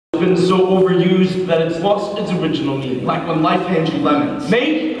been so overused that it's lost its original meaning. Like when life hands you lemons.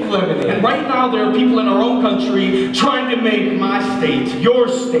 Make lemonade. And right now there are people in our own country trying to make my state, your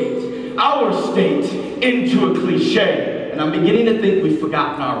state, our state into a cliche. And I'm beginning to think we've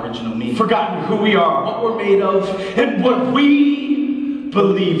forgotten our original meaning. Forgotten who we are, what we're made of, and what we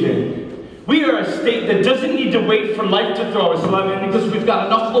believe in. We are a state that doesn't need to wait for life to throw us lemons because we've got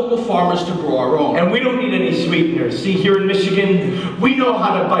enough local farmers to grow our own. And we don't need any sweeteners. See, here in Michigan, we know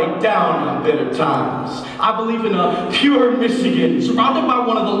how to bite down on bitter times. I believe in a pure Michigan, surrounded by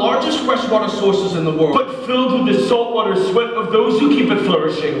one of the largest freshwater sources in the world, but filled with the saltwater sweat of those who keep it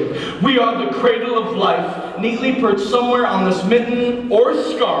flourishing. We are the cradle of life, neatly perched somewhere on this mitten or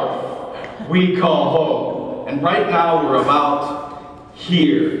scarf we call home. And right now we're about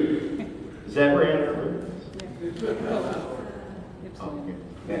here. Is that right?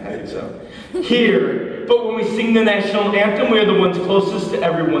 Yeah, I think so. Here, but when we sing the national anthem, we are the ones closest to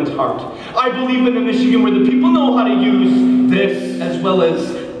everyone's heart. I believe in a Michigan where the people know how to use this as well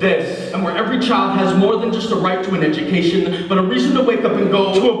as this, and where every child has more than just a right to an education, but a reason to wake up and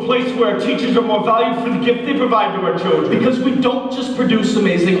go to a place where our teachers are more valued for the gift they provide to our children. Because we don't just produce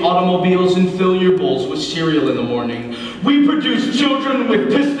amazing automobiles and fill your bowls with cereal in the morning. We produce children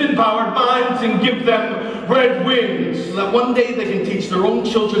with piston-powered minds and give them red wings, so that one day they can teach their own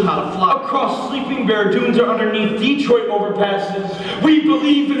children how to fly. Across sleeping bear dunes or underneath Detroit overpasses, we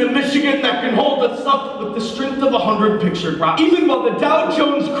believe in a Michigan that can hold us up with the strength of 100 pictured rocks. Even while the Dow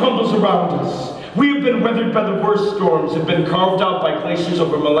Jones crumbles around us, we have been weathered by the worst storms, have been carved out by glaciers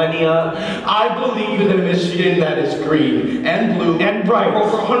over millennia. I believe in a Michigan that is green and blue and bright.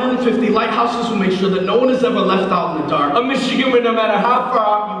 Over 150 lighthouses will make sure that no one is ever left out in the dark. A Michigan where no matter how far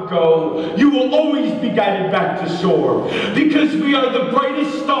out you go, you will always be guided back to shore. Because we are the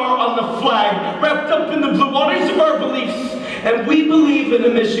brightest star on the flag, wrapped up in the blue waters of our beliefs. And we believe in a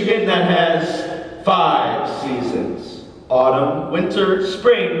Michigan that has 5 seasons: autumn, winter,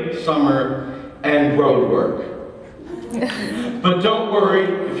 spring, summer, and road work. But don't worry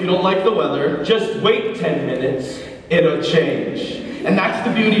if you don't like the weather, just wait 10 minutes, it'll change. And that's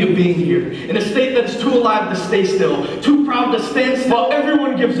the beauty of being here, in a state that's too alive to stay still, too proud to stand still. While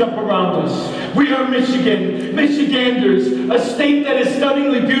everyone gives up around us, we are Michigan, Michiganders, a state that is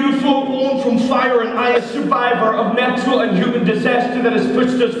stunningly beautiful, blown from fire and ice, a survivor of natural and human disaster that has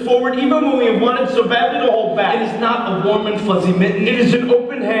pushed us forward even when we have wanted so badly to hold back. It is not a warm and fuzzy mitten, it is an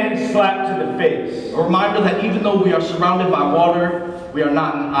open hand slap to the face. A reminder that even though we are surrounded by water, we are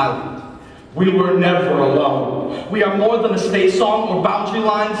not an island. We were never alone. We are more than a state song or boundary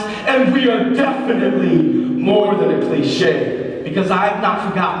lines, and we are definitely more than a cliche. Because I have not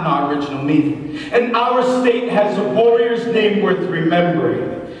forgotten our original meaning. And our state has a warrior's name worth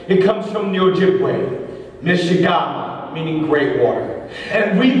remembering. It comes from the Ojibwe, Michigama, meaning great water.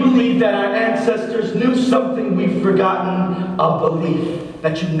 And we believe that our ancestors knew something we've forgotten, a belief.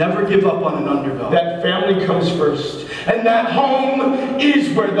 That you never give up on an underdog. That family comes first. And that home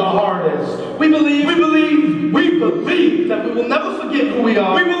is where the heart is. We believe that we will never forget who we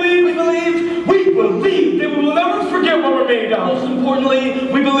are. We believe that we will never forget what we're made of. Most importantly,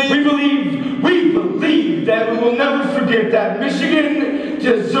 we believe that we will never forget that Michigan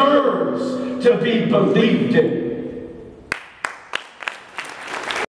deserves to be believed in.